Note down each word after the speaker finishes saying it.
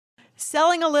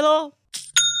Selling a little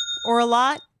or a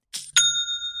lot?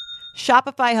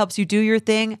 Shopify helps you do your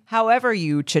thing however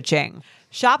you cha-ching.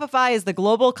 Shopify is the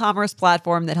global commerce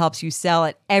platform that helps you sell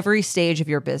at every stage of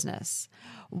your business.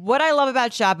 What I love about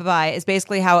Shopify is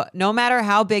basically how no matter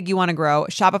how big you want to grow,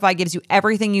 Shopify gives you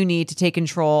everything you need to take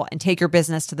control and take your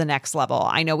business to the next level.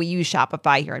 I know we use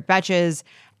Shopify here at Betches,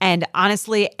 and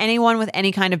honestly, anyone with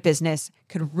any kind of business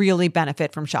could really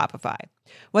benefit from Shopify.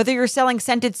 Whether you're selling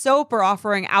scented soap or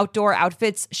offering outdoor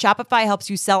outfits, Shopify helps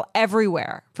you sell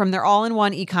everywhere, from their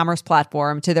all-in-one e-commerce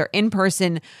platform to their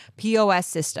in-person POS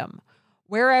system.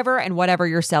 Wherever and whatever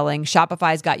you're selling,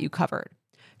 Shopify's got you covered.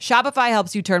 Shopify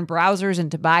helps you turn browsers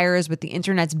into buyers with the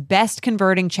internet's best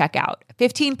converting checkout,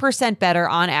 15% better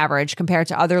on average compared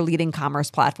to other leading commerce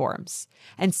platforms.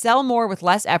 And sell more with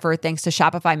less effort thanks to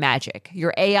Shopify Magic,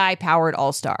 your AI-powered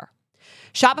all-star.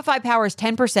 Shopify powers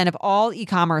 10% of all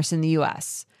e-commerce in the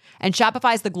U.S., and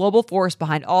Shopify is the global force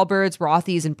behind Allbirds,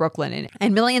 Rothy's, and Brooklinen,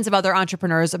 and millions of other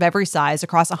entrepreneurs of every size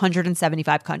across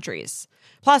 175 countries.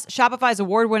 Plus, Shopify's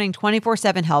award-winning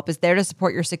 24/7 help is there to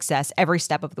support your success every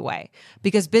step of the way,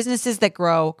 because businesses that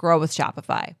grow, grow with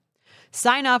Shopify.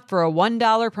 Sign up for a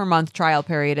 $1 per month trial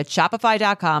period at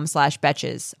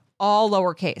shopify.com/betches, all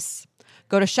lowercase.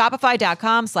 Go to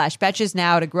shopify.com/betches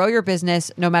now to grow your business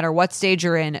no matter what stage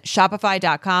you're in.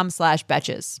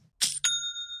 Shopify.com/betches.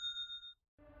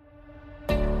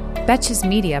 Betches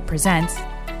Media presents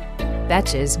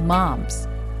Betches Moms,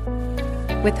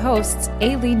 with hosts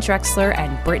Aileen Drexler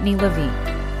and Brittany Levine.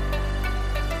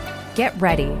 Get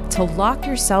ready to lock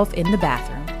yourself in the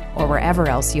bathroom or wherever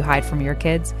else you hide from your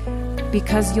kids,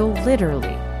 because you'll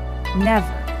literally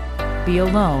never be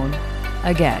alone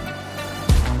again.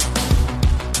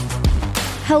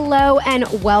 Hello and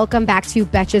welcome back to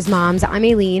Betches Moms. I'm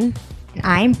Aileen. And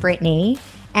I'm Brittany.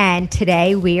 And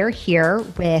today we are here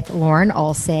with Lauren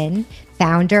Olson,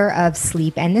 founder of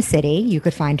Sleep in the City. You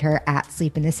could find her at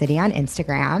Sleep in the City on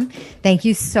Instagram. Thank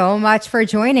you so much for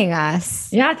joining us.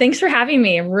 Yeah, thanks for having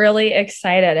me. I'm really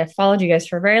excited. I've followed you guys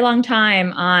for a very long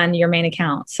time on your main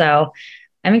account. So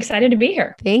I'm excited to be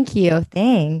here. Thank you.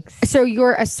 Thanks. So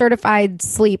you're a certified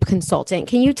sleep consultant.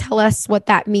 Can you tell us what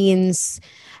that means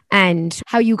and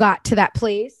how you got to that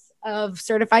place of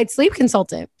certified sleep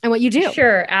consultant and what you do?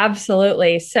 Sure,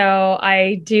 absolutely. So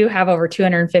I do have over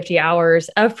 250 hours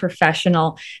of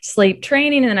professional sleep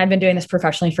training. And I've been doing this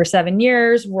professionally for 7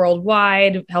 years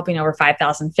worldwide, helping over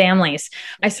 5,000 families.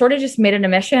 I sort of just made it a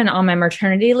mission on my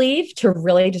maternity leave to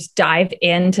really just dive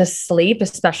into sleep,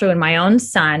 especially when my own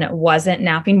son wasn't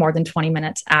napping more than 20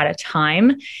 minutes at a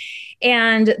time.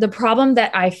 And the problem that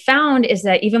I found is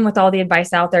that even with all the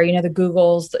advice out there, the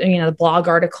Googles, the blog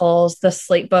articles, the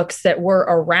sleep books that were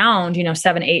around,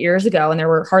 7, 8 years ago, and there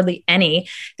were hardly any,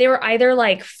 they were either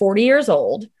like 40 years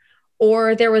old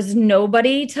or there was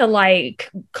nobody to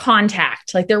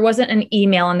contact. Like there wasn't an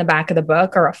email in the back of the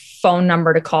book or a phone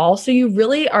number to call. So you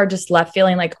really are just left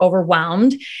feeling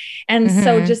overwhelmed. And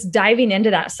so just diving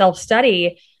into that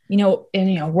self-study,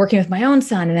 working with my own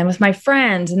son and then with my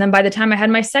friends. And then by the time I had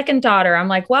my second daughter, I'm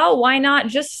like, well, why not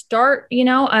just start,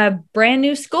 a brand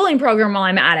new schooling program while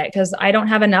I'm at it? Because I don't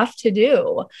have enough to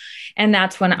do. And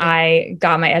that's when I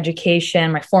got my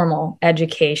education, my formal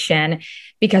education,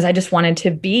 because I just wanted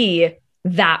to be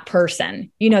that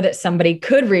person, that somebody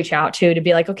could reach out to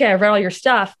be like, okay, I've read all your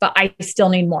stuff, but I still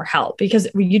need more help, because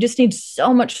you just need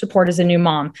so much support as a new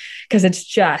mom, because it's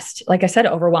just, like I said,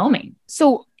 overwhelming.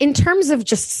 So in terms of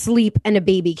just sleep and a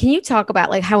baby, can you talk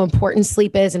about how important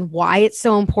sleep is and why it's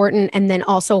so important? And then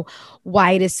also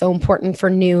why it is so important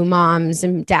for new moms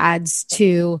and dads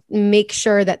to make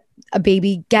sure that a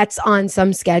baby gets on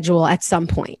some schedule at some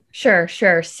point? Sure.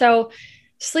 So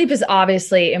sleep is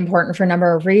obviously important for a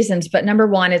number of reasons, but number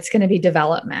one, it's going to be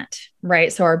development,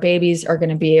 right? So our babies are going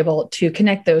to be able to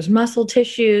connect those muscle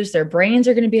tissues. Their brains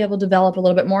are going to be able to develop a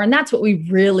little bit more. And that's what we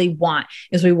really want,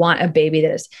 is we want a baby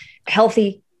that is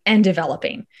healthy and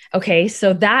developing. Okay.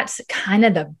 So that's kind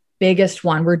of the biggest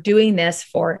one. We're doing this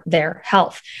for their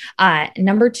health.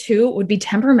 Number two would be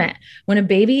temperament. When a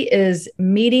baby is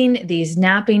meeting these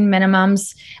napping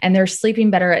minimums and they're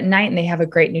sleeping better at night and they have a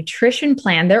great nutrition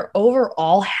plan, they're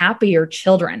overall happier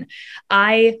children.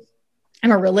 I'm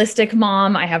a realistic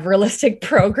mom. I have realistic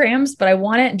programs, but I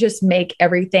want to just make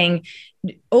everything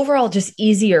overall just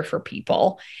easier for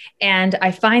people. And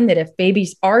I find that if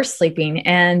babies are sleeping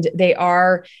and they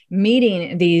are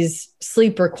meeting these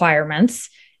sleep requirements,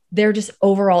 they're just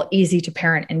overall easy to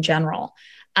parent in general.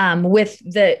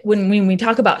 when we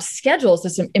talk about schedules,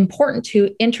 it's important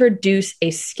to introduce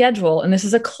a schedule. And this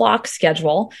is a clock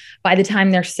schedule by the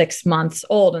time they're 6 months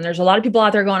old. And there's a lot of people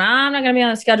out there going, I'm not going to be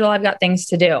on a schedule. I've got things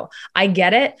to do. I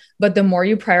get it. But the more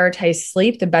you prioritize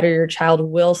sleep, the better your child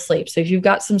will sleep. So if you've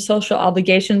got some social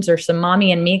obligations or some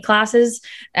mommy and me classes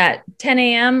at 10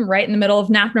 a.m., right in the middle of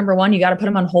nap number 1, you got to put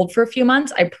them on hold for a few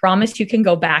months. I promise you can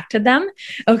go back to them.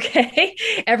 Okay.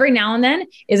 Every now and then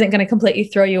isn't going to completely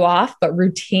throw you off, but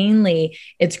routinely,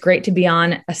 it's great to be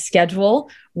on a schedule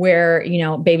where,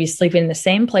 baby's sleeping in the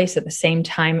same place at the same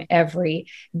time every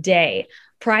day.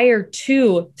 Prior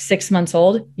to 6 months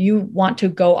old, you want to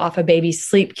go off a baby's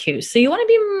sleep cues. So you want to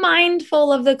be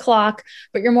mindful of the clock,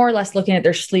 but you're more or less looking at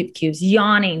their sleep cues,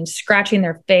 yawning, scratching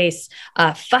their face,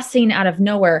 fussing out of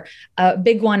nowhere. A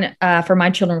big one for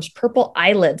my children was purple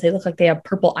eyelids. They look like they have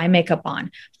purple eye makeup on.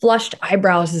 Flushed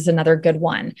eyebrows is another good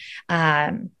one.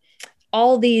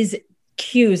 All these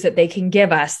cues that they can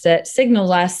give us that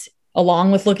signal us,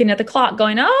 along with looking at the clock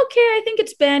going, okay, I think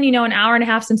it's been, an hour and a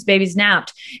half since baby's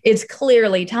napped. It's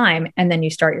clearly time. And then you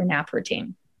start your nap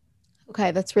routine.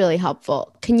 Okay, that's really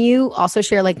helpful. Can you also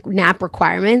share nap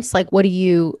requirements? What do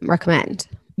you recommend?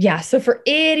 Yeah. So for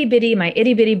my itty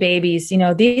bitty babies,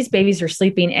 these babies are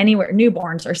sleeping anywhere,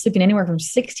 newborns are sleeping anywhere from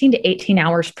 16 to 18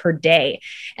 hours per day.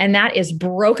 And that is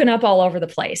broken up all over the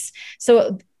place.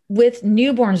 So with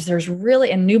newborns,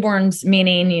 and newborns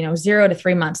meaning, 0 to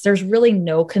 3 months, there's really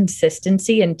no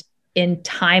consistency in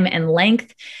time and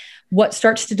length. What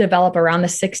starts to develop around the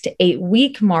 6 to 8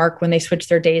 week mark when they switch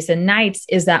their days and nights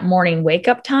is that morning wake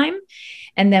up time.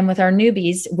 And then with our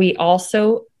newbies, we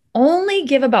also only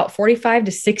give about 45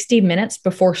 to 60 minutes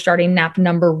before starting nap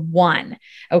number 1.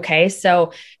 Okay.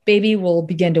 So baby will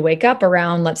begin to wake up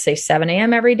around, let's say 7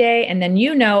 a.m. every day. And then,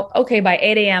 okay, by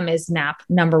 8 a.m. is nap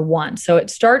number 1. So it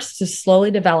starts to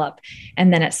slowly develop.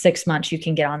 And then at 6 months, you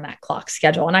can get on that clock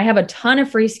schedule. And I have a ton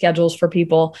of free schedules for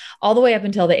people all the way up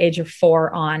until the age of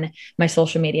 4 on my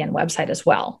social media and website as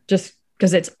well, just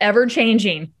because it's ever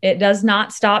changing. It does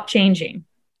not stop changing.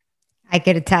 I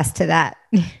could attest to that.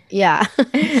 Yeah.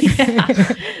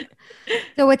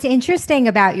 So what's interesting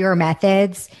about your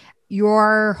methods,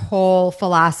 your whole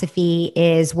philosophy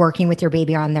is working with your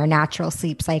baby on their natural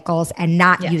sleep cycles and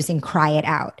not using cry it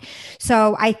out.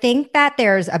 So I think that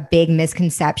there's a big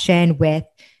misconception with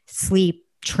sleep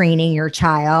training your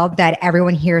child, that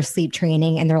everyone hears sleep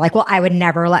training and they're like, well, I would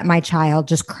never let my child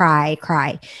just cry.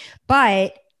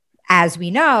 But as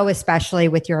we know, especially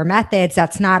with your methods,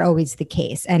 that's not always the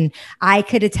case. And I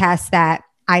could attest that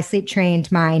I sleep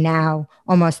trained my now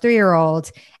almost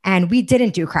 3-year-old, and we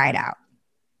didn't do cry it out.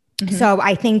 Mm-hmm. So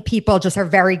I think people just are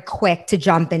very quick to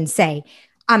jump and say,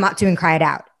 I'm not doing cry it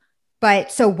out.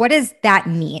 But so what does that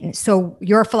mean? So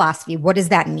your philosophy, what does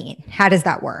that mean? How does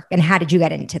that work? And how did you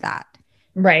get into that?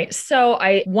 Right. So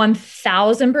I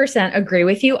 1000% agree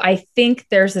with you. I think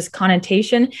there's this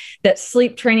connotation that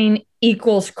sleep training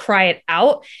equals cry it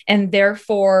out. And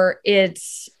therefore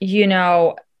it's,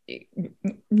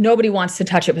 nobody wants to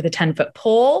touch it with a 10-foot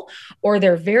pole, or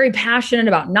they're very passionate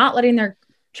about not letting their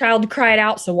child cry it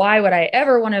out. So why would I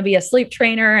ever want to be a sleep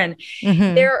trainer? And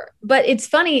but it's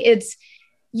funny.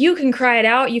 You can cry it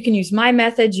out. You can use my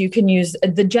method. You can use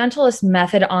the gentlest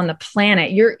method on the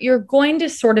planet. You're going to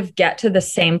sort of get to the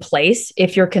same place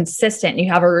if you're consistent, you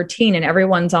have a routine and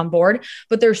everyone's on board.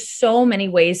 But there's so many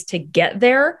ways to get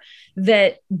there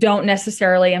that don't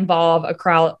necessarily involve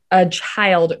a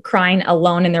child crying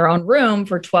alone in their own room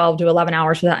for 12 to 11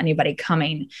 hours without anybody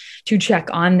coming to check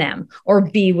on them or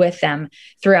be with them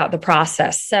throughout the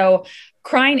process. So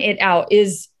crying it out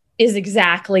is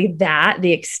exactly that,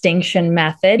 the extinction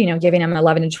method, giving them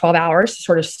 11 to 12 hours to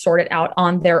sort of sort it out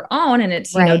on their own. And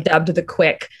it's, dubbed the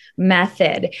quick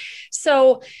method.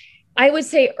 So I would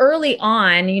say early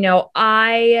on,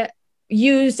 I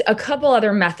used a couple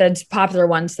other methods, popular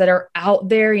ones that are out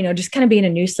there, just kind of being a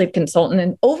new sleep consultant.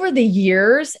 And over the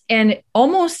years, and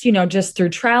almost, just through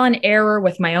trial and error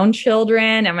with my own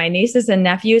children and my nieces and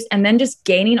nephews, and then just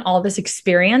gaining all this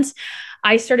experience,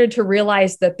 I started to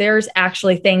realize that there's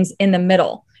actually things in the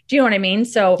middle. Do you know what I mean?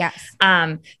 So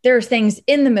there's things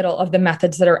in the middle of the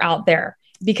methods that are out there,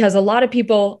 because a lot of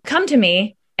people come to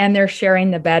me and they're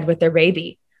sharing the bed with their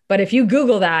baby. But if you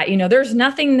Google that, there's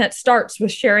nothing that starts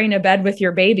with sharing a bed with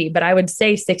your baby. But I would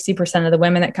say 60% of the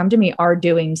women that come to me are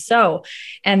doing so.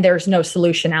 And there's no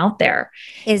solution out there.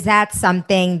 Is that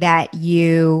something that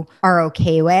you are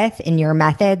okay with in your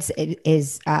methods?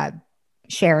 Is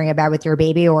sharing a bed with your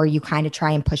baby, or you kind of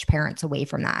try and push parents away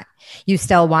from that? You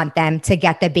still want them to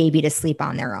get the baby to sleep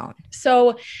on their own?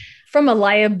 So from a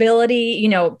liability,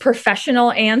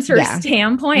 professional answer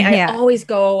standpoint, I always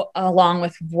go along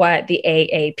with what the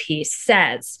AAP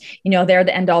says. They're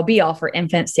the end all be all for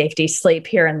infant safety sleep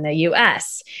here in the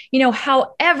US.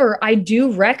 However, I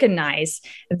do recognize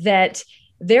that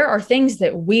there are things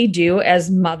that we do as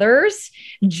mothers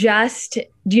just,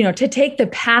 to take the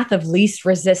path of least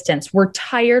resistance. We're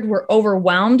tired, we're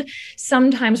overwhelmed.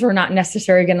 Sometimes we're not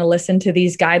necessarily going to listen to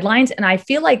these guidelines. And I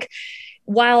feel like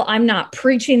while I'm not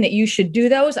preaching that you should do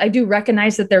those, I do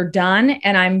recognize that they're done.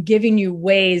 And I'm giving you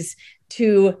ways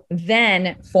to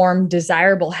then form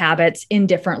desirable habits in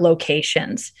different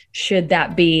locations, should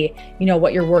that be,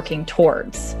 what you're working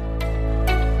towards.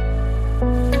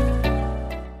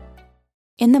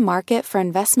 In the market for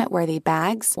investment-worthy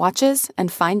bags, watches,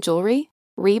 and fine jewelry,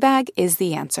 Rebag is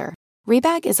the answer.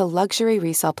 Rebag is a luxury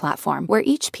resale platform where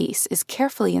each piece is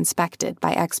carefully inspected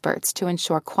by experts to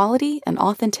ensure quality and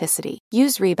authenticity.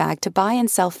 Use Rebag to buy and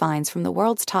sell finds from the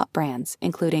world's top brands,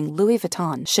 including Louis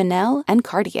Vuitton, Chanel, and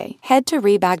Cartier. Head to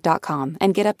Rebag.com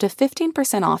and get up to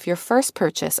 15% off your first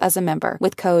purchase as a member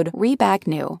with code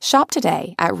REBAGNEW. Shop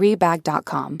today at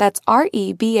Rebag.com. That's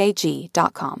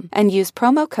REBAG.com. And use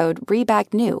promo code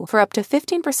REBAGNEW for up to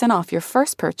 15% off your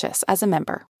first purchase as a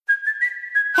member.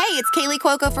 Hey, it's Kaylee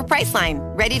Cuoco for Priceline.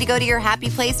 Ready to go to your happy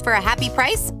place for a happy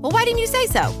price? Well, why didn't you say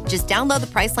so? Just download the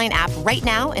Priceline app right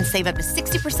now and save up to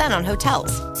 60% on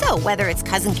hotels. So whether it's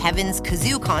Cousin Kevin's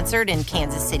Kazoo Concert in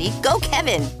Kansas City, go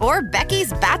Kevin, or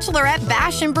Becky's Bachelorette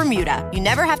Bash in Bermuda, you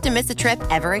never have to miss a trip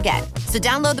ever again. So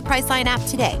download the Priceline app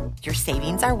today. Your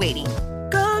savings are waiting.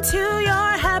 Go to your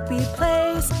happy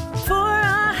place for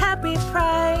a happy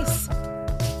price.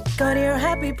 Go to your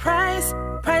happy price,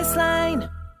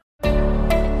 Priceline.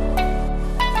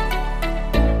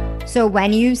 So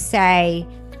when you say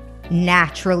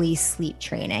naturally sleep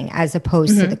training as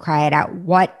opposed to the cry it out,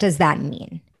 what does that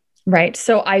mean? Right.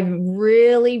 So I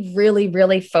really, really,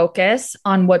 really focus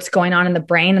on what's going on in the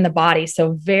brain and the body.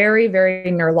 So very, very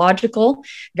neurological,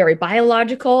 very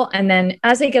biological. And then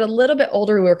as they get a little bit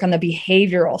older, we work on the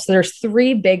behavioral. So there's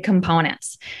 3 big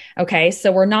components. Okay.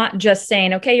 So we're not just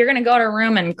saying, okay, you're going to go to a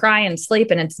room and cry and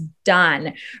sleep and it's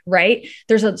done. Right.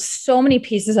 There's so many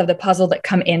pieces of the puzzle that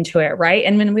come into it. Right.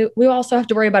 And then we also have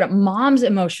to worry about mom's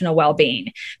emotional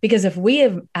well-being, because if we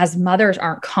as mothers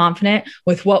aren't confident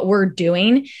with what we're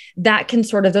doing, that can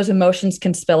those emotions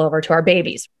can spill over to our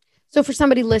babies. So for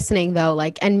somebody listening though,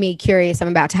 and me curious, I'm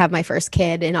about to have my first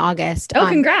kid in August. Oh,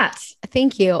 congrats.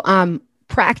 Thank you.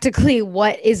 Practically,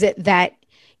 what is it that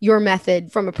your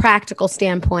method from a practical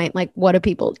standpoint, what do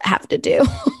people have to do?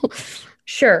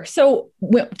 Sure. So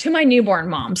to my newborn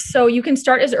moms, so you can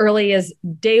start as early as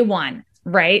day 1.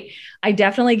 Right. I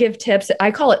definitely give tips. I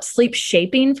call it sleep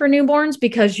shaping for newborns,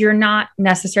 because you're not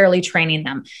necessarily training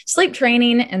them. Sleep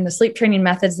training and the sleep training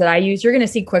methods that I use, you're going to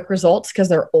see quick results because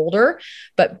they're older.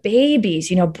 But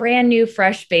babies, brand new,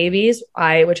 fresh babies,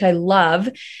 which I love,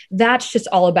 that's just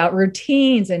all about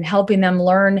routines and helping them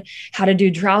learn how to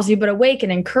do drowsy but awake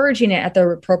and encouraging it at the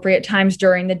appropriate times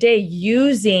during the day,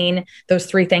 using those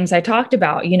 3 things I talked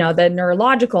about, the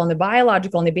neurological and the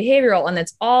biological and the behavioral. And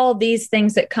it's all these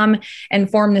things that come and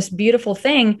form this beautiful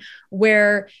thing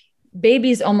where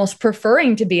babies almost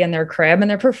preferring to be in their crib and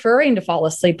they're preferring to fall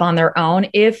asleep on their own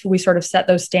if we sort of set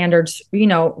those standards,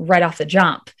 right off the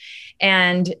jump.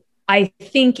 And I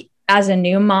think as a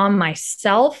new mom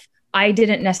myself, I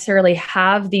didn't necessarily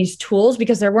have these tools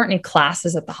because there weren't any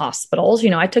classes at the hospitals.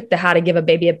 I took the how to give a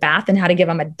baby a bath and how to give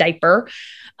them a diaper,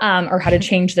 or how to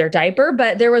change their diaper,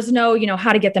 but there was no,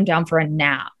 how to get them down for a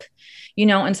nap.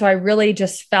 And so I really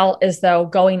just felt as though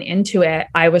going into it,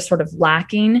 I was sort of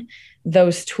lacking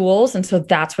those tools. And so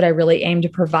that's what I really aim to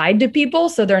provide to people,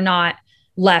 so they're not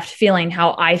left feeling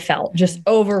how I felt, just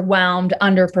overwhelmed,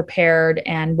 underprepared,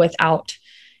 and without,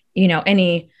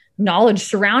 any knowledge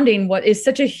surrounding what is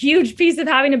such a huge piece of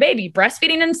having a baby: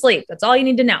 breastfeeding and sleep. That's all you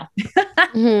need to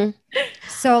know.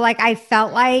 So I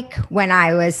felt like when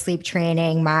I was sleep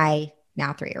training my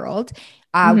now 3-year-old,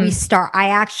 I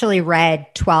actually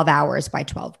read 12 hours by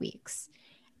 12 weeks.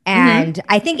 And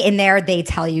I think in there, they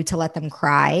tell you to let them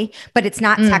cry, but it's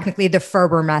not technically the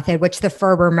Ferber method, which the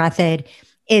Ferber method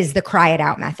is the cry it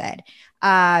out method.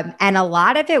 And a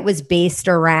lot of it was based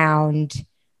around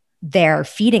their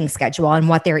feeding schedule and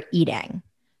what they're eating.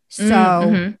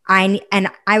 So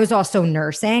I was also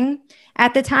nursing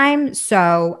at the time.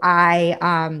 So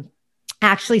I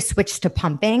actually switched to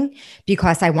pumping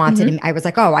because I wanted him. I was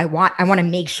like, I want to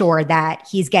make sure that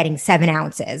he's getting 7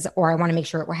 ounces, or I want to make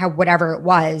sure whatever it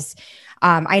was.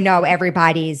 I know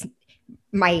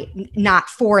might not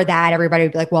for that. Everybody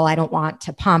would be like, well, I don't want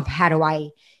to pump. How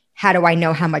how do I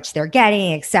know how much they're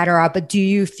getting, et cetera. But do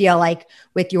you feel like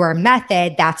with your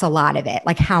method, that's a lot of it,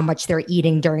 like how much they're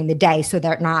eating during the day so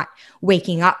they're not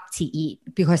waking up to eat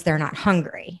because they're not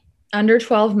hungry? Under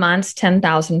 12 months,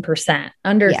 10,000%.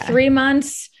 Under 3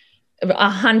 months,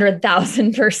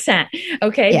 100,000%.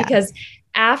 Okay. Yeah. Because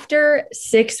after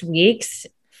 6 weeks,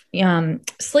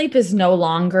 sleep is no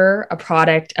longer a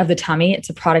product of the tummy. It's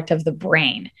a product of the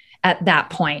brain at that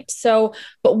point. So,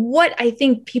 but what I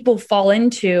think people fall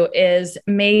into is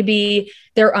maybe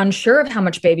they're unsure of how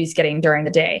much baby's getting during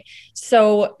the day.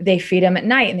 So they feed them at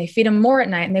night and they feed them more at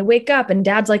night and they wake up and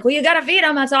dad's like, well, you got to feed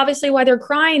them. That's obviously why they're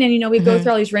crying. And, we go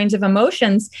through all these range of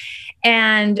emotions,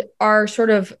 and our sort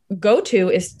of go-to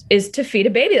is to feed a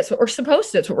baby. That's what we're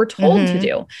supposed to. That's what we're told to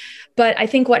do. But I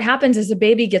think what happens is the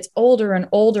baby gets older and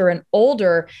older and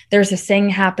older. There's a thing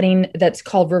happening that's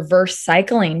called reverse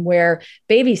cycling, where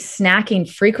baby's snacking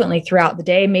frequently throughout the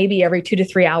day, maybe every 2 to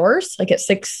 3 hours, like at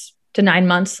 6 to 9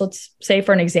 months, let's say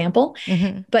for an example,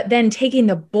 but then taking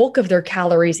the bulk of their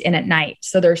calories in at night.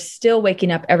 So they're still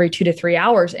waking up every 2 to 3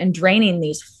 hours and draining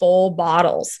these full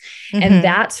bottles. And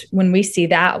that's when we see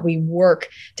that, we work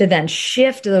to then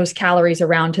shift those calories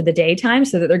around to the daytime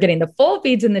so that they're getting the full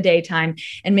feeds in the daytime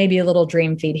and maybe a little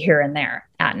dream feed here and there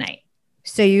at night.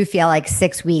 So you feel like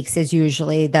 6 weeks is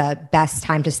usually the best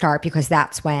time to start because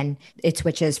that's when it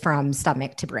switches from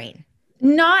stomach to brain?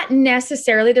 Not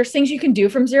necessarily. There's things you can do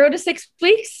from 0 to 6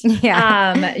 weeks.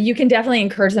 Yeah. You can definitely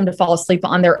encourage them to fall asleep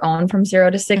on their own from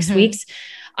 0 to 6 weeks.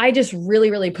 I just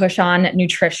really, really push on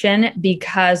nutrition,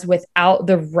 because without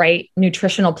the right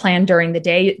nutritional plan during the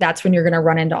day, that's when you're going to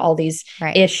run into all these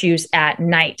issues at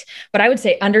night. But I would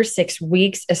say under 6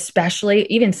 weeks, especially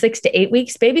even 6 to 8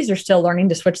 weeks, babies are still learning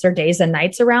to switch their days and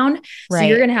nights around. So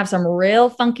you're going to have some real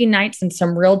funky nights and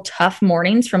some real tough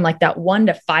mornings from like that 1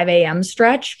 to 5 a.m.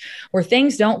 stretch where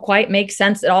things don't quite make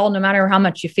sense at all, no matter how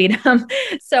much you feed them.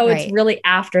 So it's really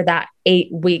after that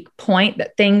 8-week point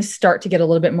that things start to get a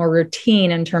little bit more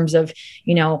routine in terms of,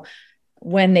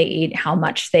 when they eat, how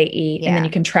much they eat, and then you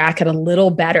can track it a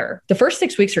little better. The first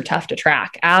 6 weeks are tough to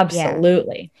track.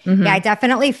 Absolutely. Yeah, I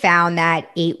definitely found that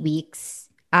 8 weeks,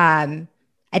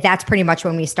 that's pretty much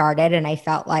when we started. And I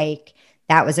felt like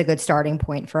that was a good starting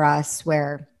point for us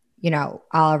where,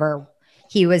 Oliver,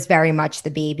 he was very much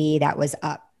the baby that was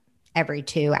up every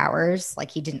 2 hours.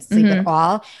 Like he didn't sleep at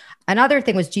all. Another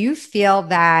thing was, do you feel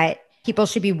that people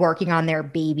should be working on their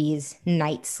baby's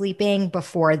night sleeping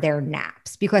before their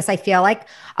naps? Because I feel like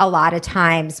a lot of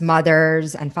times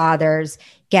mothers and fathers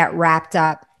get wrapped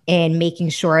up in making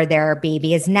sure their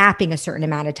baby is napping a certain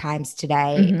amount of times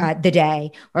the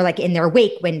day, or like in their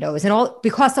wake windows and all,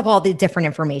 because of all the different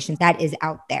information that is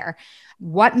out there.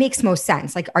 What makes most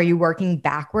sense? Like, are you working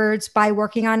backwards by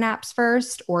working on naps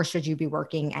first, or should you be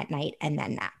working at night and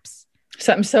then naps?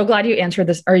 So I'm so glad you answered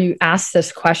this, or you asked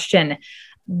this question.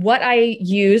 What I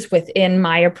use within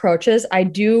my approaches, I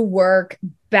do work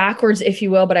backwards, if you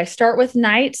will, but I start with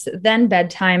nights, then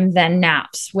bedtime, then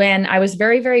naps. When I was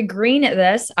very, very green at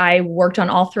this, I worked on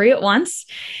all three at once.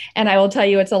 And I will tell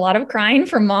you, it's a lot of crying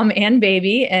for mom and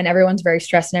baby, and everyone's very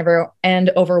stressed and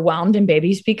overwhelmed, and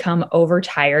babies become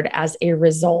overtired as a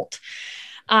result.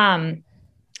 I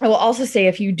will also say,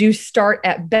 if you do start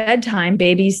at bedtime,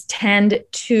 babies tend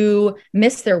to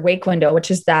miss their wake window,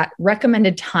 which is that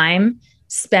recommended time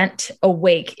spent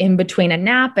awake in between a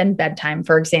nap and bedtime,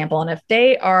 for example. And if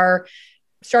they are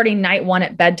starting night one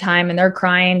at bedtime and they're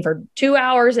crying for 2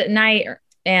 hours at night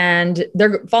and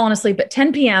they're falling asleep at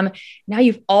 10 p.m., now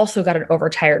you've also got an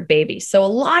overtired baby. So a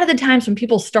lot of the times when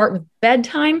people start with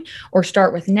bedtime or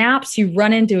start with naps, you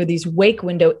run into these wake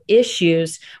window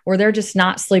issues where they're just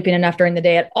not sleeping enough during the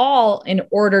day at all in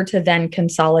order to then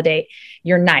consolidate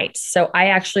your nights. So I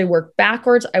actually work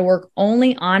backwards. I work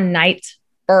only on nights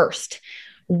first.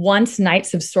 Once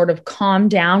nights have sort of calmed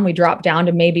down, we drop down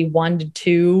to maybe 1 to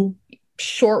 2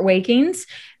 short wakings.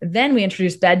 Then we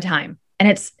introduce bedtime. And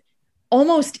it's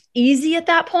almost easy at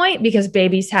that point because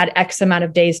babies had X amount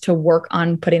of days to work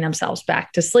on putting themselves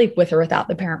back to sleep with or without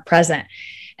the parent present.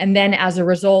 And then as a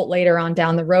result, later on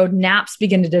down the road, naps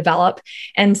begin to develop.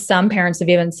 And some parents have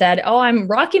even said, oh, I'm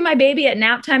rocking my baby at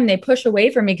nap time. And they push away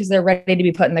from me because they're ready to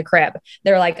be put in the crib.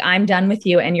 They're like, I'm done with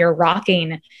you and you're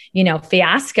rocking,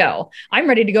 fiasco. I'm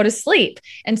ready to go to sleep.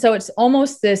 And so it's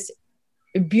almost this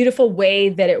beautiful way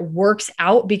that it works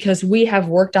out because we have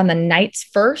worked on the nights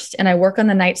first. And I work on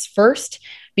the nights first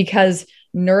because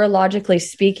neurologically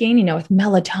speaking, with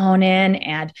melatonin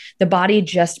and the body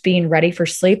just being ready for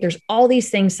sleep, there's all these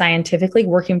things scientifically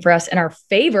working for us in our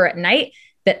favor at night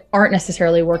that aren't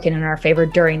necessarily working in our favor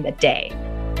during the day.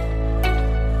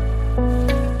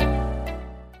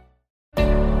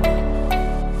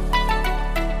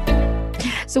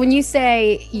 So when you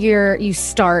say you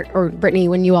start, or Brittany,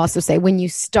 when you also say when you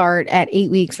start at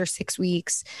 8 weeks or 6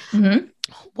 weeks,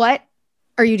 what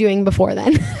are you doing before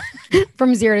then?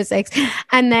 From 0 to 6.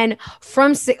 And then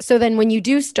from 6. So then when you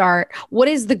do start, what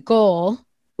is the goal?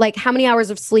 Like how many hours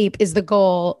of sleep is the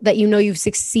goal that you know you've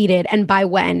succeeded? And by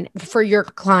when for your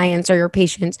clients or your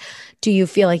patients, do you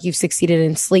feel like you've succeeded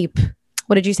in sleep?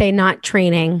 What did you say? Not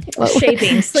training.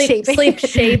 Shaping, sleep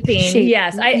shaping.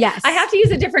 Yes. Yes. I have to use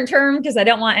a different term because I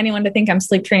don't want anyone to think I'm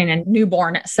sleep training a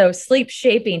newborn. So sleep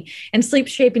shaping, and sleep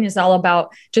shaping is all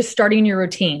about just starting your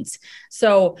routines.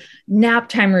 So nap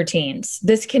time routines.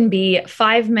 This can be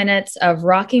 5 minutes of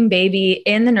rocking baby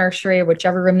in the nursery,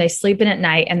 whichever room they sleep in at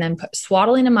night, and then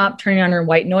swaddling them up, turning on your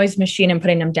white noise machine and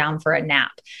putting them down for a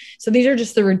nap. So these are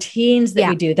just the routines that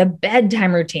we do, the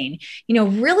bedtime routine,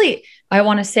 really, I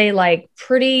want to say like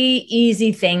pretty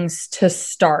easy things to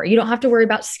start. You don't have to worry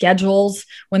about schedules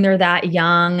when they're that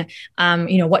young,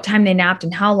 what time they napped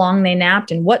and how long they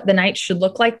napped and what the night should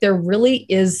look like. There really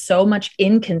is so much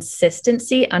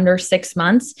inconsistency under 6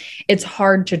 months. It's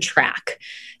hard to track.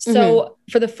 So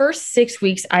for the first 6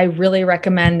 weeks, I really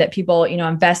recommend that people,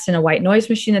 invest in a white noise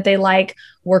machine that they like,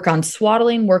 work on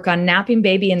swaddling, work on napping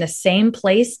baby in the same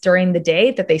place during the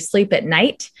day that they sleep at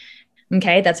night.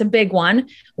 Okay, that's a big one.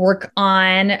 Work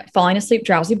on falling asleep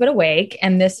drowsy but awake.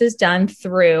 And this is done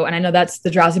through, and I know that's the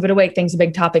drowsy but awake thing's a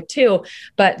big topic too,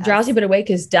 but drowsy but awake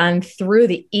is done through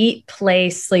the eat, play,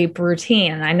 sleep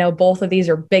routine. And I know both of these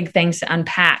are big things to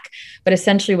unpack, but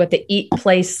essentially what the eat,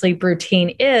 play, sleep routine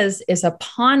is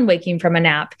upon waking from a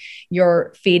nap,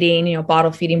 you're feeding,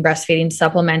 bottle feeding, breastfeeding,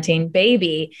 supplementing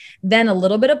baby, then a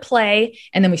little bit of play.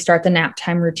 And then we start the nap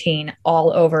time routine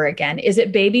all over again. Is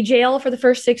it baby jail for the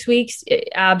first 6 weeks?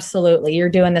 Absolutely. You're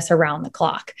doing this around the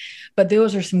clock, but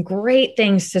those are some great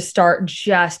things to start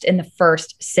just in the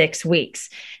first 6 weeks.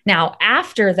 Now,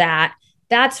 after that,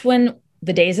 that's when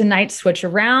the days and nights switch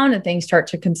around and things start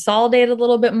to consolidate a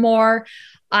little bit more.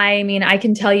 I mean, I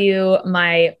can tell you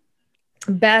my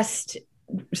best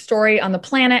story on the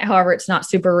planet. However, it's not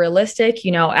super realistic.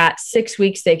 At 6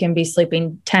 weeks, they can be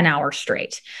sleeping 10 hours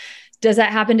straight. Does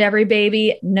that happen to every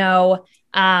baby? No.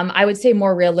 I would say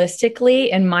more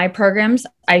realistically in my programs,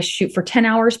 I shoot for 10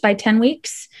 hours by 10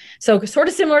 weeks. So sort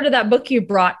of similar to that book you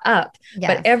brought up,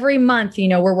 but every month,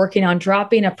 we're working on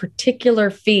dropping a particular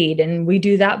feed, and we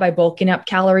do that by bulking up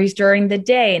calories during the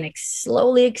day and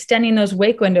slowly extending those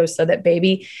wake windows so that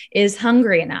baby is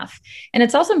hungry enough. And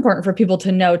it's also important for people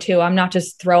to know too, I'm not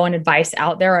just throwing advice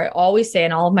out there. I always say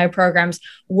in all of my programs,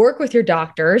 work with your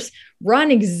doctors,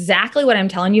 run exactly what I'm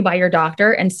telling you by your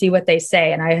doctor and see what they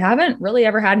say. And I haven't really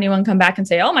ever had anyone come back and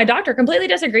say, oh, my doctor completely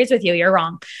disagrees with you. You're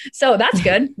wrong. So that's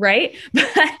good. Right. But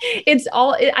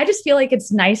I just feel like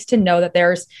it's nice to know that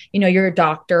there's, your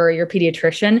doctor or your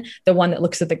pediatrician, the one that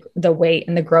looks at the weight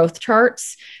and the growth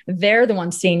charts, they're the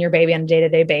ones seeing your baby on a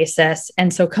day-to-day basis.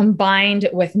 And so combined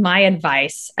with my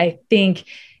advice, I think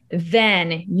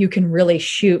then you can really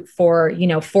shoot for,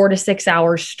 4 to 6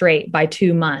 hours straight by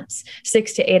 2 months,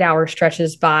 6 to 8 hour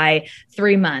stretches by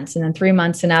 3 months. And then 3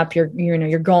 months and up,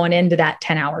 you're going into that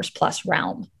 10 hours plus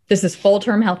realm. This is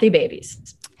full-term healthy babies.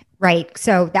 Right.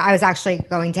 So I was actually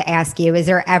going to ask you, is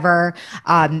there ever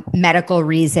medical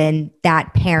reason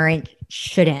that parent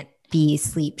shouldn't be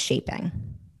sleep shaping?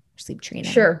 Sleep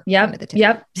training. Sure.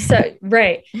 Yep. So,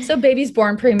 right. So babies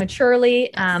born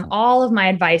prematurely, all of my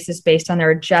advice is based on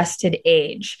their adjusted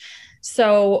age.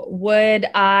 So would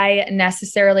I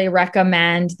necessarily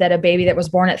recommend that a baby that was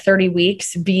born at 30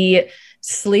 weeks be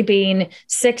sleeping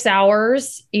 6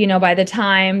 hours, by the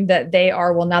time that they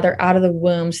are, now they're out of the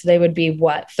womb. So they would be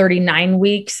 39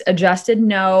 weeks adjusted?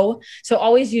 No. So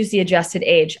always use the adjusted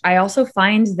age. I also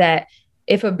find that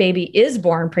if a baby is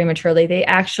born prematurely, they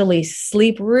actually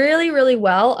sleep really, really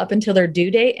well up until their due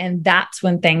date. And that's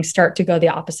when things start to go the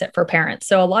opposite for parents.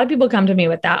 So a lot of people come to me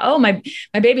with that. Oh, my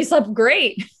baby slept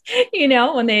great,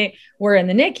 when they were in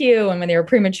the NICU and when they were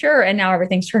premature, and now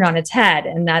everything's turned on its head.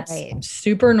 And that's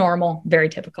super normal, very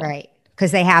typical. Right.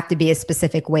 Because they have to be a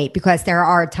specific weight, because there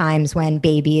are times when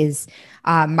babies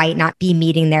might not be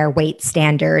meeting their weight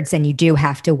standards, and you do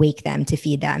have to wake them to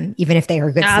feed them, even if they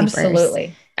are good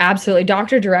sleepers. Absolutely.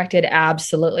 Doctor directed.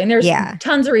 Absolutely. And there's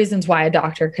tons of reasons why a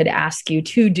doctor could ask you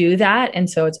to do that. And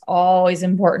so it's always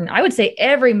important, I would say,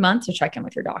 every month to check in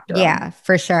with your doctor. Yeah,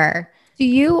 for sure. Do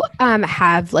you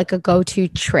have like a go-to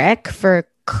trick for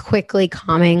quickly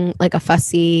calming like a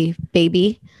fussy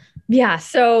baby? Yeah.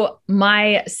 So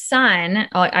my son,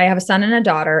 I have a son and a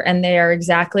daughter, and they are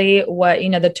exactly what,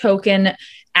 the token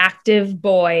active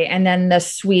boy and then the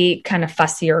sweet kind of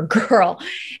fussier girl.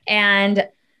 And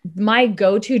my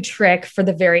go-to trick for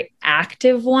the very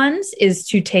active ones is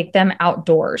to take them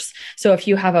outdoors. So if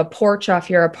you have a porch off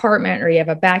your apartment, or you have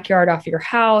a backyard off your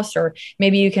house, or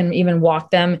maybe you can even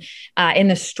walk them in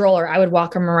the stroller. I would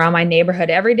walk them around my neighborhood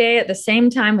every day at the same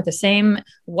time with the same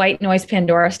white noise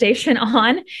Pandora station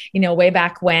on, way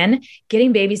back when.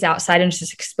 Getting babies outside and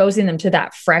just exposing them to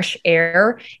that fresh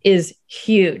air is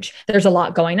huge. There's a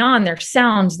lot going on. There's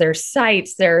sounds, there's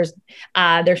sights, there's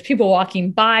people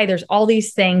walking by. There's all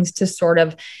these things to sort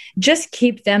of just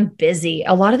keep them busy.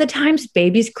 A lot of the times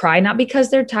babies cry, not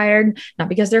because they're tired, not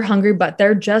because they're hungry, but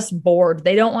they're just bored.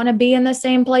 They don't want to be in the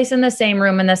same place, in the same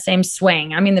room, in the same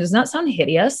swing. I mean, that does not sound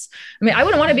hideous. I mean, I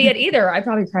wouldn't want to be it either. I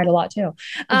probably cried a lot too.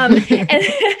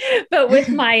 But with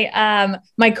my,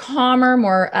 my calmer,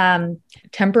 more,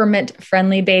 temperament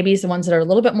friendly babies, the ones that are a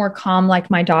little bit more calm, like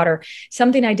my daughter,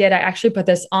 something I did, I actually put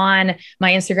this on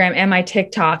my Instagram and my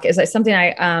TikTok, is that something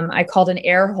I called an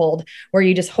air hold, where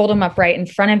you just hold them up right in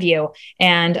front of you.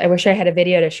 And I wish I had a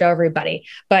video to show everybody,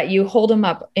 but you hold them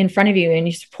up in front of you and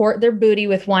you support their booty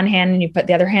with one hand and you put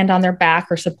the other hand on their back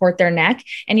or support their neck,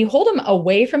 and you hold them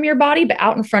away from your body, but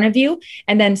out in front of you,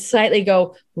 and then slightly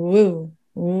go, woo,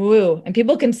 woo. And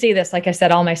people can see this, like I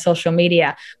said, all my social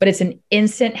media, but it's an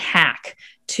instant hack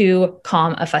to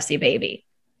calm a fussy baby.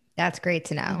 That's great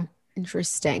to know.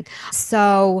 Interesting.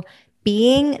 So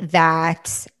being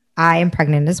that I am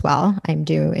pregnant as well, I'm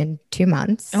due in 2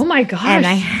 months. Oh my gosh. And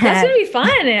that's going to be fun.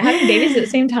 Having babies at the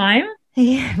same time.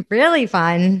 Yeah, really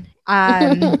fun.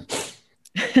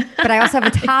 But I also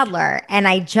have a toddler, and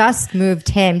I just moved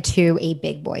him to a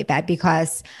big boy bed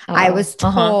because I was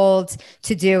told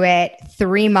to do it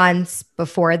 3 months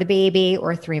before the baby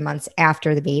or 3 months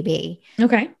after the baby.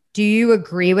 Okay. Do you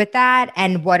agree with that?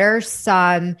 And what are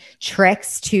some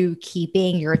tricks to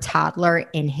keeping your toddler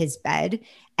in his bed?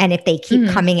 And if they keep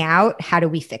coming out, how do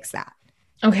we fix that?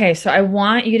 Okay. So I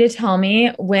want you to tell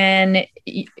me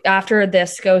after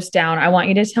this goes down, I want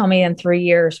you to tell me in 3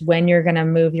 years when you're going to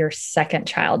move your second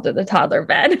child to the toddler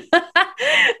bed.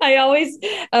 I always,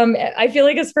 I feel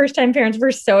like as first-time parents,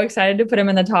 we're so excited to put them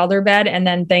in the toddler bed, and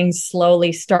then things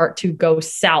slowly start to go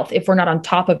south if we're not on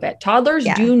top of it. Toddlers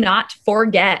do not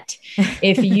forget.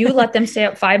 If you let them stay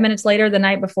up 5 minutes later the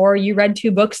night before you read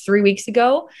 2 books 3 weeks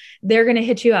ago, they're going to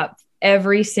hit you up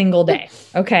every single day.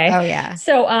 Okay. Oh yeah.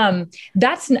 So,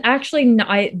 that's actually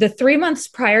the 3 months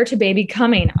prior to baby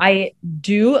coming. I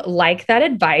do like that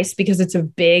advice because it's a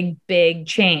big, big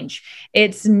change.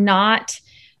 It's not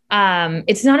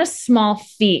a small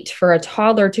feat for a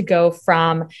toddler to go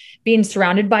from being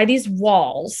surrounded by these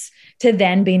walls to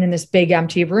then being in this big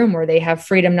empty room where they have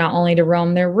freedom not only to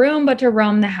roam their room, but to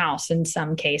roam the house in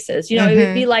some cases. It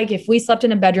would be like if we slept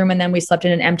in a bedroom and then we slept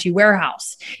in an empty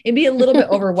warehouse. It'd be a little bit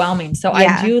overwhelming. So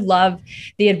I do love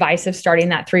the advice of starting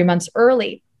that 3 months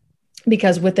early,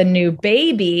 because with a new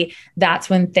baby, that's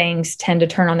when things tend to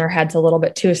turn on their heads a little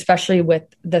bit too, especially with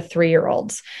the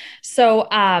 3-year-olds. So,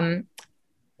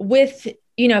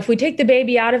 if we take the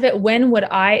baby out of it,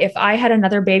 if I had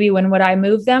another baby, when would I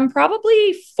move them?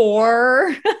 Probably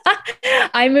 4.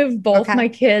 I moved both my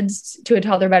kids to a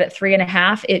toddler bed at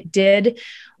 3.5. It did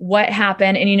what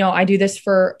happened. And, I do this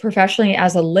for professionally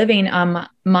as a living.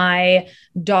 My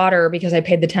daughter, because I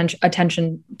paid the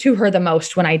attention to her the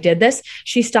most when I did this,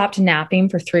 she stopped napping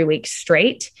for 3 weeks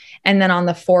straight. And then on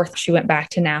the 4th, she went back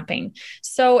to napping.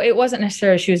 So it wasn't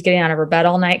necessarily she was getting out of her bed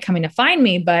all night coming to find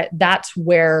me, but that's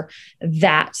where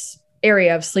that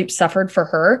area of sleep suffered for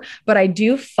her. But I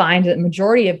do find that the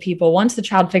majority of people, once the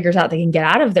child figures out they can get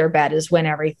out of their bed, is when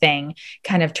everything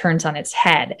kind of turns on its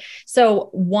head. So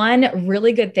one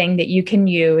really good thing that you can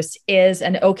use is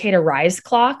an OK to Rise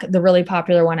clock. The really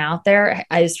popular one out there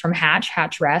is from Hatch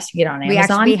Rest. You get on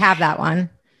Amazon. We have that one.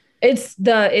 It's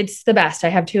the best. I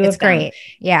have 2 of them. It's great.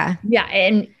 Yeah. Yeah.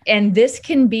 And this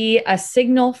can be a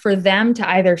signal for them to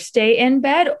either stay in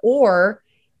bed or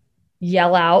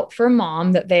yell out for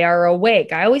mom that they are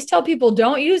awake. I always tell people,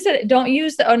 don't use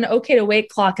an OK to wake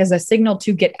clock as a signal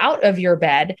to get out of your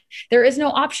bed. There is no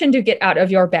option to get out of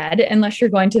your bed unless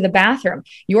you're going to the bathroom.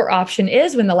 Your option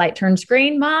is when the light turns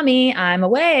green, mommy, I'm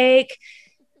awake.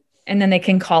 And then they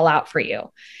can call out for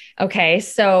you. Okay.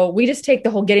 So we just take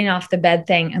the whole getting off the bed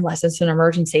thing, unless it's an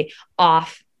emergency,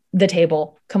 off the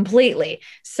table completely.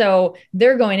 So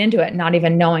they're going into it not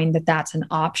even knowing that that's an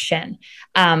option.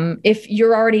 If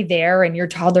you're already there and your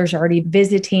toddler's already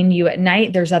visiting you at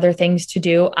night, there's other things to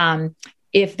do.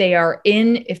 If their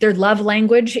love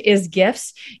language is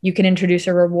gifts, you can introduce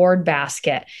a reward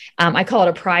basket. I call it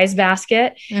a prize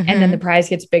basket. And then the prize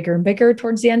gets bigger and bigger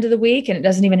towards the end of the week. And it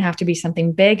doesn't even have to be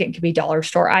something big. It could be dollar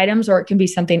store items, or it can be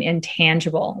something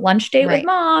intangible. Lunch date with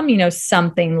mom,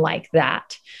 something like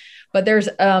that. but there's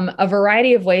a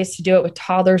variety of ways to do it with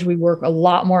toddlers. We work a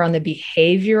lot more on the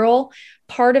behavioral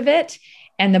part of it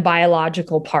and the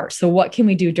biological part. So what can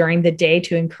we do during the day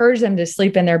to encourage them to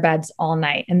sleep in their beds all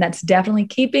night? And that's definitely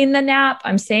keeping the nap.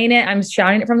 I'm saying it, I'm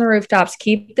shouting it from the rooftops,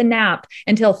 keep the nap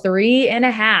until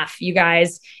 3.5, you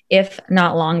guys, if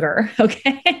not longer.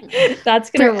 Okay. That's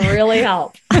going to really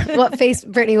help. What face,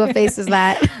 Brittany, what face is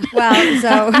that? Well,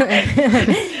 so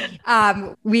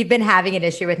we've been having an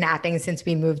issue with napping since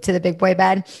we moved to the big boy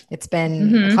bed. It's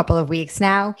been a couple of weeks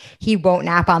now. He won't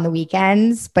nap on the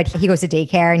weekends, but he goes to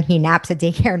daycare and he naps at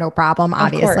daycare, no problem,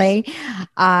 obviously.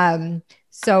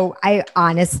 So I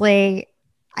honestly,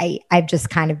 I've just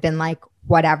kind of been like,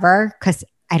 whatever, because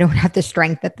I don't have the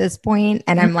strength at this point.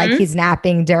 And I'm like, he's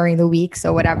napping during the week,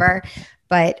 so whatever.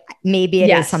 But maybe it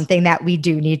is something that we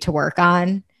do need to work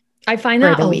on. I find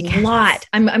that a lot.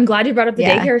 I'm glad you brought up the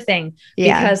daycare thing,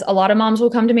 because a lot of moms will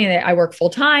come to me and I work full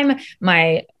time.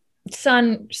 My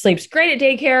son sleeps great at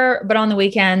daycare, but on the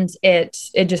weekends, it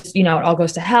just, it all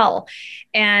goes to hell.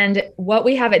 And what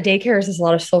we have at daycare is a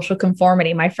lot of social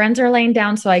conformity. My friends are laying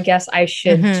down, so I guess I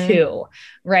should too,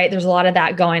 right? There's a lot of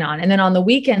that going on. And then on the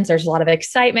weekends, there's a lot of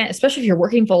excitement, especially if you're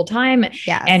working full time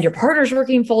and your partner's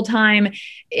working full time.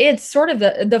 It's sort of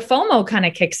the FOMO kind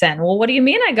of kicks in. Well, what do you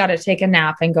mean I got to take a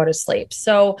nap and go to sleep?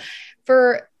 So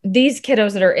for these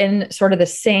kiddos that are in sort of the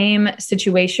same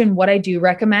situation, what I do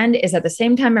recommend is at the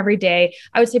same time every day,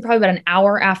 I would say probably about an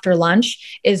hour after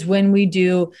lunch is when we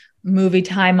do movie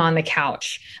time on the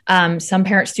couch. Some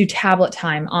parents do tablet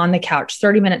time on the couch,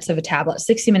 30 minutes of a tablet,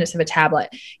 60 minutes of a tablet.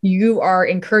 You are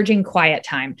encouraging quiet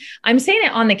time. I'm saying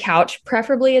it on the couch,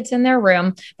 preferably it's in their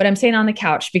room, but I'm saying on the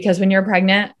couch because when you're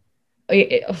pregnant,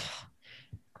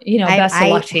 best of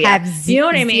luck to you. You know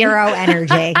what I mean? Zero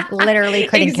energy. Literally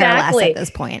couldn't care less at this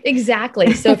point.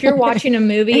 Exactly. So if you're watching a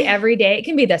movie every day, it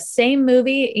can be the same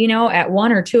movie, at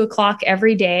 1 or 2 o'clock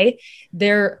every day,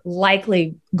 they're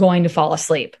likely going to fall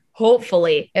asleep.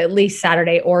 Hopefully at least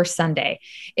Saturday or Sunday.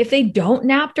 If they don't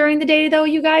nap during the day though,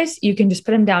 you guys, you can just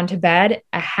put them down to bed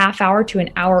a half hour to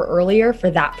an hour earlier for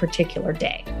that particular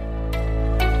day.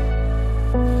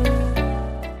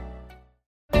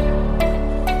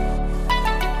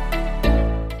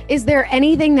 Is there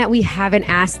anything that we haven't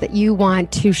asked that you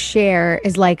want to share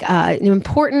is like an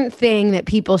important thing that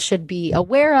people should be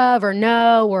aware of or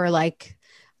know, or like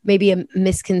maybe a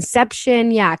misconception?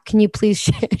 Yeah. Can you please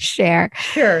share?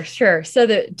 Sure. So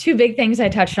the two big things I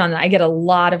touched on that I get a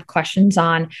lot of questions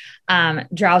on,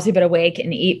 drowsy but awake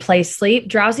and eat, play, sleep.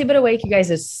 Drowsy but awake, you guys,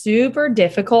 is super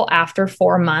difficult after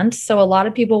 4 months. So a lot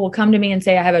of people will come to me and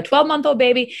say, I have a 12-month-old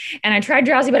baby and I tried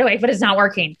drowsy but awake, but it's not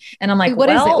working. And I'm like, what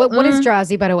is it? What is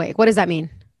drowsy but awake? What does that mean?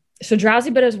 So drowsy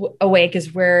but awake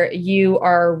is where you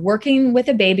are working with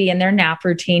a baby in their nap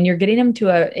routine. You're getting them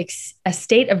to a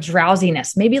state of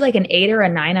drowsiness, maybe like an 8 or a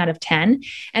 9 out of 10,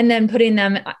 and then putting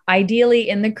them ideally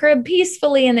in the crib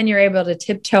peacefully. And then you're able to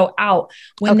tiptoe out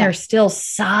when they're still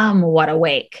somewhat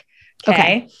awake.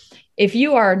 Okay. If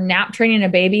you are nap training a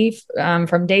baby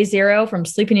from day 0, from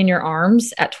sleeping in your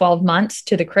arms at 12 months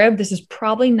to the crib, this is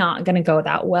probably not going to go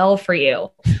that well for you.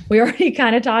 We already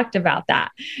kind of talked about that.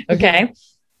 Okay.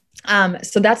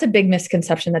 So that's a big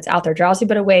misconception that's out there. Drowsy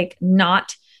but awake,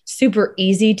 not super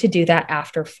easy to do that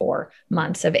after 4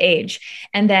 months of age.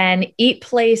 And then eat,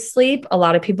 play, sleep. A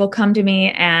lot of people come to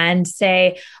me and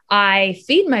say, I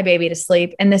feed my baby to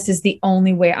sleep, and this is the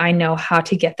only way I know how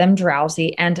to get them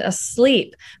drowsy and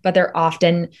asleep. But they're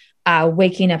often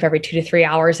waking up every 2 to 3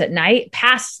 hours at night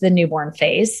past the newborn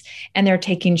phase, and they're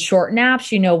taking short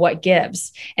naps. What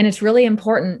gives. And it's really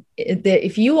important that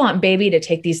if you want baby to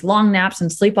take these long naps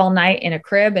and sleep all night in a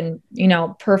crib and,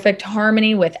 perfect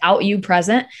harmony without you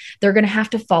present, they're going to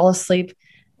have to fall asleep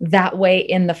that way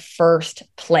in the first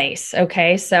place.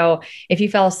 Okay. So if you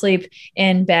fell asleep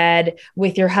in bed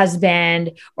with your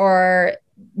husband or,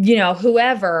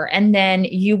 whoever, and then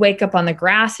you wake up on the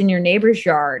grass in your neighbor's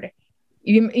yard,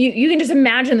 you can just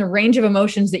imagine the range of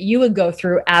emotions that you would go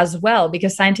through as well,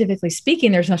 because scientifically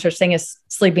speaking, there's no such thing as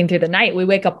sleeping through the night. We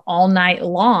wake up all night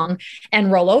long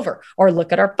and roll over or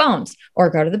look at our phones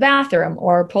or go to the bathroom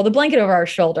or pull the blanket over our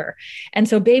shoulder. And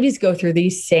so babies go through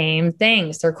these same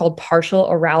things. They're called partial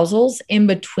arousals in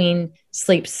between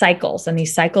sleep cycles. And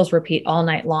these cycles repeat all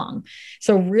night long.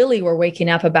 So really we're waking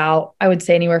up about, I would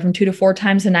say, anywhere from 2 to 4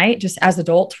 times a night. Just as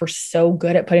adults, we're so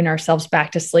good at putting ourselves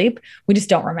back to sleep. We just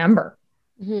don't remember.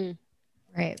 Mm-hmm.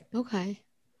 Right. Okay.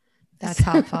 That's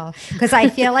helpful. Because I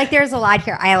feel like there's a lot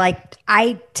here.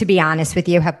 I, to be honest with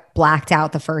you, have blacked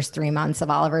out the first 3 months of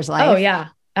Oliver's life. Oh yeah,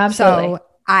 absolutely. So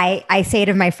I say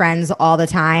to my friends all the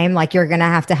time, like, you're going to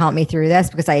have to help me through this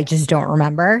because I just don't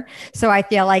remember. So I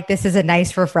feel like this is a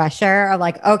nice refresher of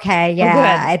like, okay,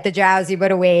 yeah, the drowsy but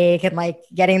awake and like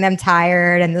getting them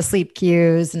tired and the sleep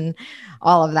cues and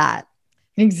all of that.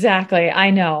 Exactly.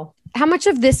 I know. How much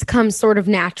of this comes sort of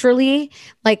naturally?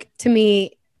 Like, to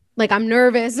me, like, I'm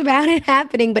nervous about it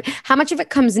happening, but how much of it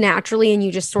comes naturally and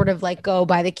you just sort of like go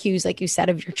by the cues, like you said,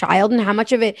 of your child? And how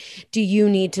much of it do you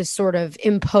need to sort of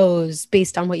impose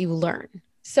based on what you learn?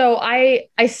 So I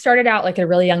started out like at a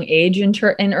really young age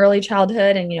in early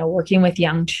childhood and, working with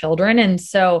young children. And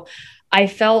so I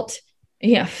felt,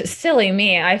 silly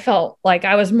me, I felt like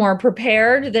I was more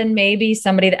prepared than maybe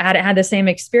somebody that hadn't had the same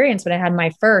experience when I had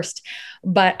my first.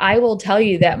 But I will tell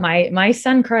you that my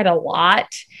son cried a lot.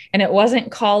 And it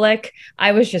wasn't colic.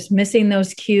 I was just missing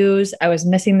those cues. I was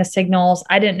missing the signals.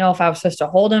 I didn't know if I was supposed to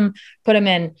hold him, put him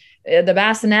in the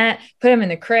bassinet, put him in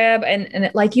the crib.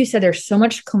 And like you said, there's so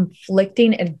much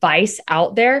conflicting advice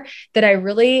out there that I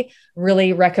really,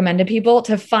 really recommend to people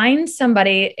to find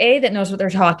somebody, that knows what they're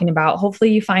talking about.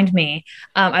 Hopefully you find me.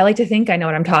 I like to think I know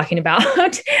what I'm talking about,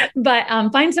 but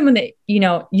find someone that,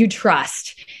 you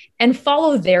trust. And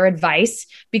follow their advice,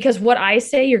 because what I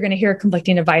say, you're going to hear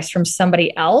conflicting advice from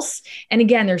somebody else. And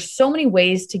again, there's so many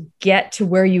ways to get to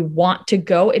where you want to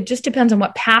go. It just depends on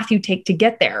what path you take to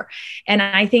get there. And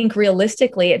I think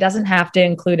realistically, it doesn't have to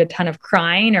include a ton of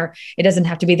crying, or it doesn't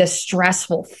have to be this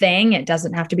stressful thing. It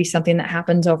doesn't have to be something that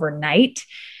happens overnight.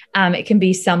 It can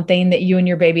be something that you and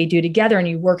your baby do together and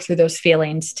you work through those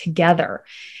feelings together.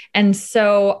 And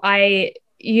so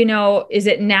is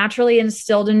it naturally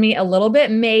instilled in me a little bit?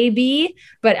 Maybe,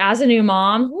 but as a new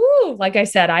mom, like I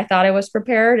said, I thought I was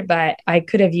prepared, but I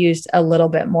could have used a little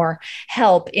bit more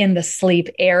help in the sleep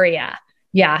area.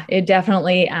 Yeah, it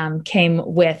definitely came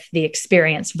with the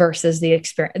experience versus the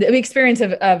experience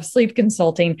of sleep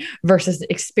consulting versus the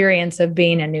experience of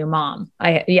being a new mom.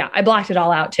 I blocked it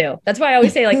all out too. That's why I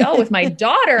always say like, with my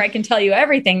daughter, I can tell you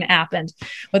everything that happened.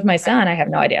 With my son, I have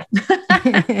no idea.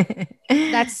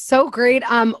 That's so great.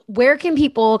 Where can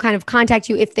people kind of contact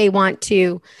you if they want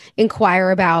to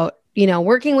inquire about,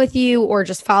 working with you or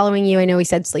just following you? I know we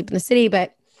said Sleep in the City,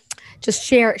 but just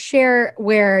share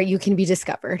where you can be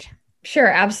discovered. Sure,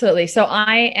 absolutely. So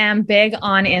I am big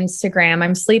on Instagram.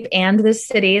 I'm Sleep and the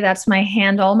City. That's my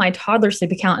handle. My toddler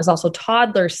sleep account is also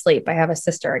Toddler Sleep. I have a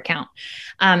sister account.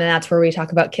 And that's where we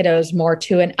talk about kiddos more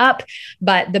 2 and up.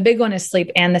 But the big one is Sleep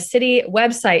and the City.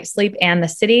 Website, Sleep and the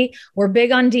City. We're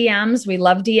big on DMs. We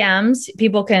love DMs.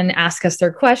 People can ask us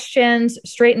their questions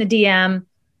straight in the DM.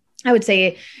 I would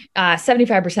say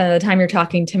 75% of the time you're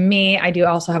talking to me. I do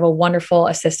also have a wonderful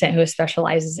assistant who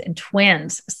specializes in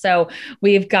twins. So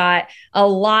we've got a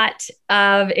lot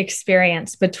of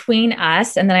experience between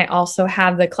us. And then I also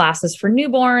have the classes for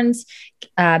newborns,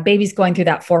 babies going through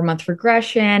that 4-month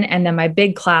regression. And then my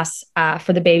big class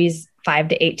for the babies 5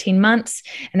 to 18 months.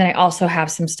 And then I also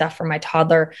have some stuff for my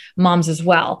toddler moms as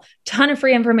well. Ton of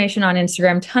free information on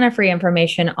Instagram, ton of free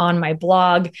information on my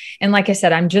blog. And like I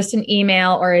said, I'm just an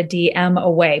email or a DM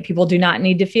away. People do not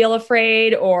need to feel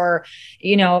afraid or,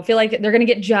 feel like they're going to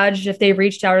get judged if they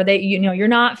reached out or you're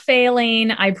not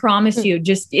failing. I promise you,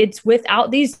 it's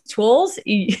without these tools,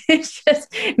 it's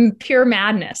just pure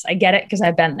madness. I get it because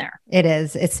I've been there. It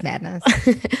is. It's madness.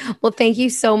 Well, thank you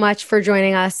so much for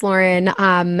joining us, Lauren.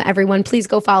 Everyone, please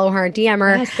go follow her, DM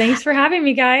her. Yes, thanks for having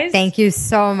me, guys. Thank you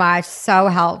so much. So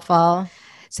helpful.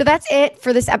 So that's it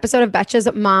for this episode of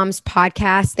Betches Moms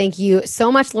podcast. Thank you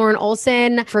so much, Lauren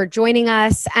Olson, for joining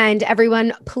us. And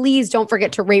everyone, please don't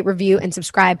forget to rate, review, and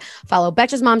subscribe. Follow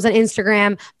Betches Moms on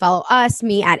Instagram. Follow us,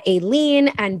 me at Aileen,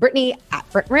 and Brittany at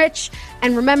Brit Rich.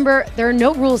 And remember, there are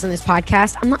no rules in this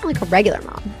podcast. I'm not like a regular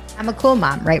mom. I'm a cool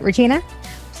mom, right, Regina?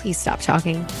 Please stop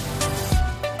talking.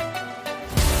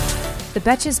 The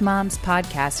Betches Moms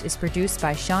podcast is produced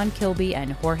by Sean Kilby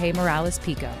and Jorge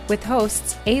Morales-Pico, with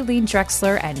hosts Aileen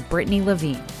Drexler and Brittany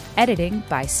Levine. Editing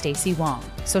by Stacey Wong.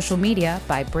 Social media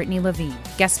by Brittany Levine.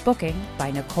 Guest booking by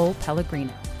Nicole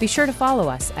Pellegrino. Be sure to follow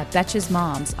us at Betches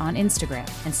Moms on Instagram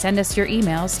and send us your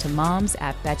emails to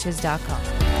moms@betches.com.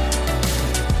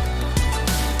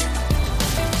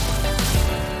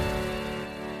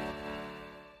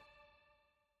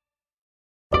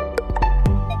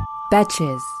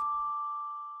 Betches.